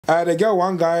They get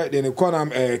one guy, then they call him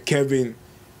Kelvin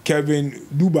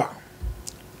Duba.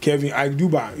 Kelvin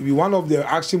ikeduba. He be one of the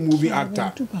action movie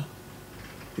actor.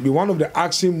 He be one of the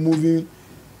action movie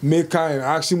maker and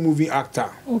action movie actor.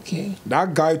 Okay.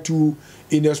 That guy too,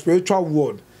 in the spiritual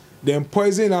world, then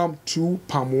poison him through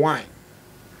palm wine.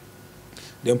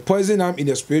 Then poison him in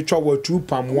the spiritual world through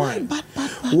palm wine.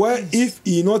 Where if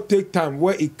he not take time,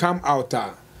 where it come out,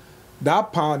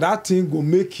 that thing go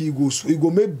make he go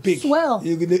make big. Swell.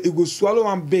 He go swallow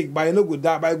him big, but he no go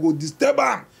die, but he go disturb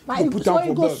him. So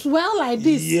it go swell like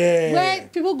this. Yeah. Where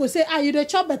people go say, you dey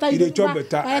chop better. You dey chop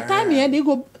better. By the time they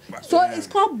go, so it's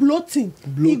called bloating.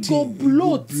 It go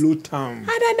bloat. Bloat him. And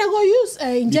then they go use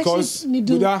injection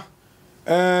needle.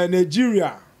 Because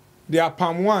Nigeria, they are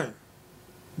palm wine.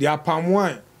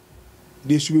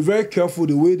 They should be very careful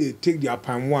the way they take their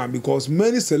palm wine, because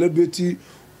many celebrities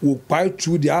will buy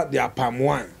through their palm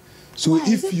wine. So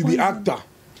if you be actor,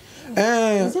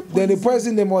 then they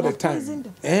poison them all the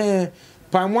time.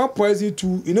 Palm wine poison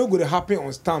too, you know, going to happen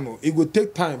on stomach. It will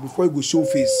take time before it go show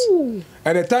face.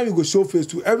 At the time you go show face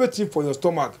to everything for your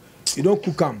stomach, you don't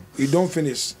cook them, you don't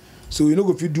finish. So you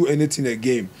know if you do anything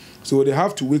again. So they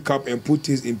have to wake up and put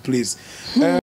things in place.